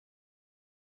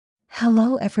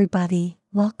Hello everybody,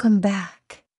 welcome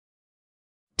back.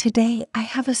 Today I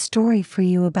have a story for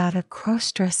you about a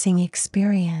cross-dressing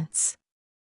experience.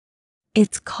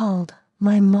 It's called,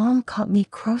 My Mom Caught Me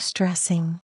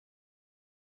Cross-Dressing.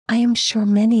 I am sure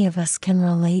many of us can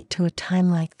relate to a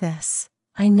time like this.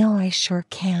 I know I sure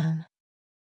can.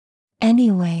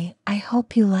 Anyway, I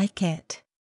hope you like it.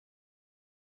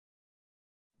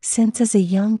 Since as a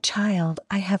young child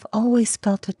I have always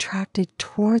felt attracted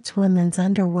towards women's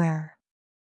underwear.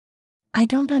 I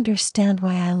don't understand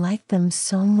why I like them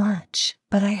so much,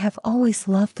 but I have always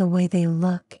loved the way they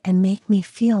look and make me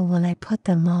feel when I put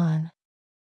them on.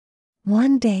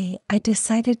 One day I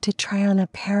decided to try on a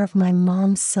pair of my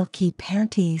mom's silky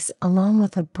panties along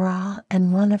with a bra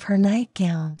and one of her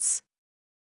nightgowns.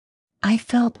 I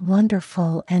felt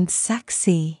wonderful and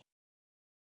sexy.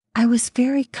 I was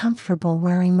very comfortable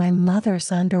wearing my mother's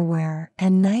underwear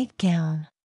and nightgown.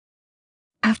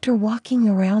 After walking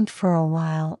around for a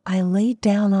while, I laid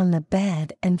down on the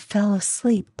bed and fell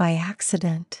asleep by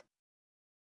accident.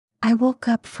 I woke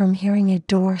up from hearing a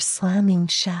door slamming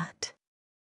shut.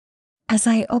 As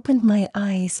I opened my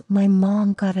eyes, my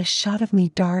mom got a shot of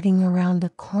me darting around the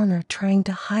corner trying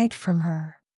to hide from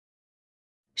her.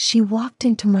 She walked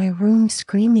into my room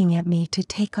screaming at me to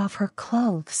take off her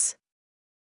clothes.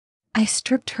 I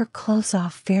stripped her clothes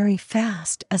off very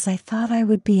fast as I thought I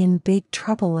would be in big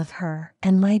trouble with her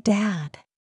and my dad.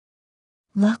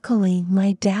 Luckily,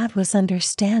 my dad was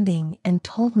understanding and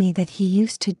told me that he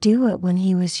used to do it when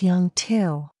he was young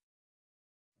too.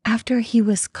 After he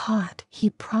was caught, he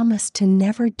promised to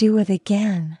never do it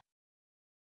again.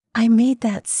 I made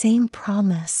that same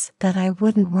promise that I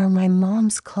wouldn't wear my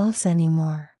mom's clothes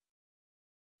anymore.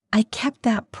 I kept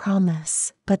that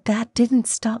promise, but that didn't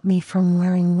stop me from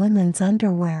wearing women's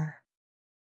underwear.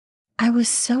 I was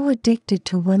so addicted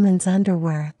to women's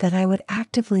underwear that I would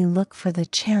actively look for the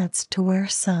chance to wear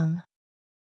some.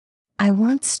 I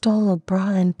once stole a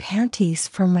bra and panties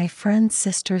from my friend's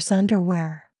sister's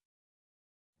underwear.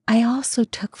 I also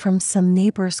took from some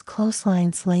neighbors'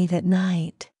 clotheslines late at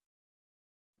night.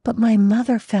 But my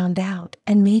mother found out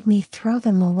and made me throw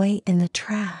them away in the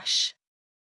trash.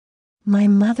 My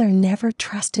mother never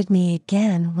trusted me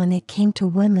again when it came to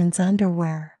women's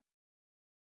underwear.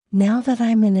 Now that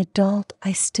I'm an adult,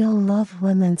 I still love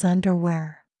women's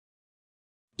underwear.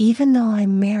 Even though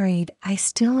I'm married, I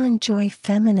still enjoy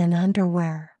feminine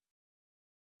underwear.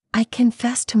 I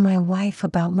confess to my wife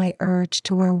about my urge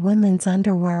to wear women's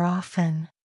underwear often.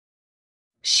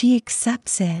 She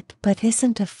accepts it but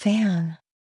isn't a fan.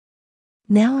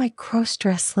 Now I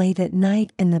cross-dress late at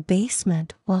night in the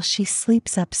basement while she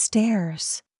sleeps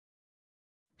upstairs.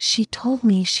 She told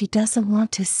me she doesn't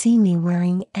want to see me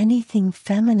wearing anything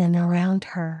feminine around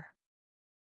her.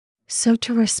 So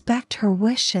to respect her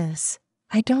wishes,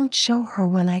 I don't show her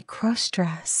when I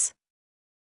cross-dress.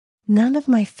 None of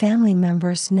my family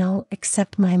members know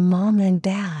except my mom and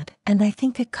dad, and I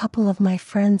think a couple of my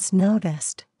friends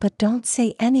noticed, but don't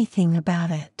say anything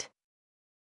about it.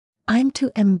 I'm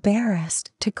too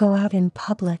embarrassed to go out in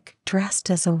public dressed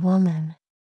as a woman.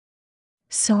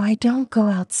 So I don't go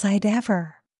outside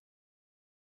ever.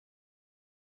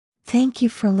 Thank you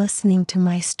for listening to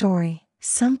my story.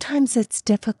 Sometimes it's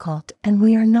difficult and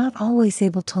we are not always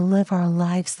able to live our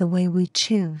lives the way we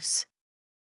choose.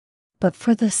 But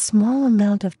for the small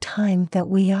amount of time that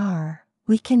we are,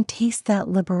 we can taste that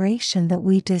liberation that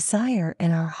we desire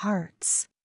in our hearts.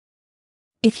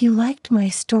 If you liked my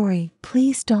story,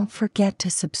 please don't forget to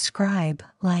subscribe,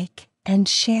 like, and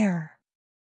share.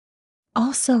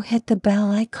 Also hit the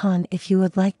bell icon if you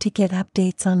would like to get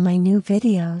updates on my new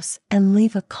videos, and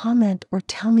leave a comment or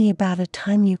tell me about a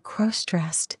time you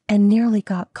cross-dressed and nearly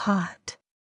got caught.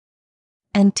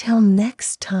 Until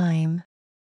next time,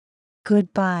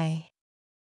 goodbye.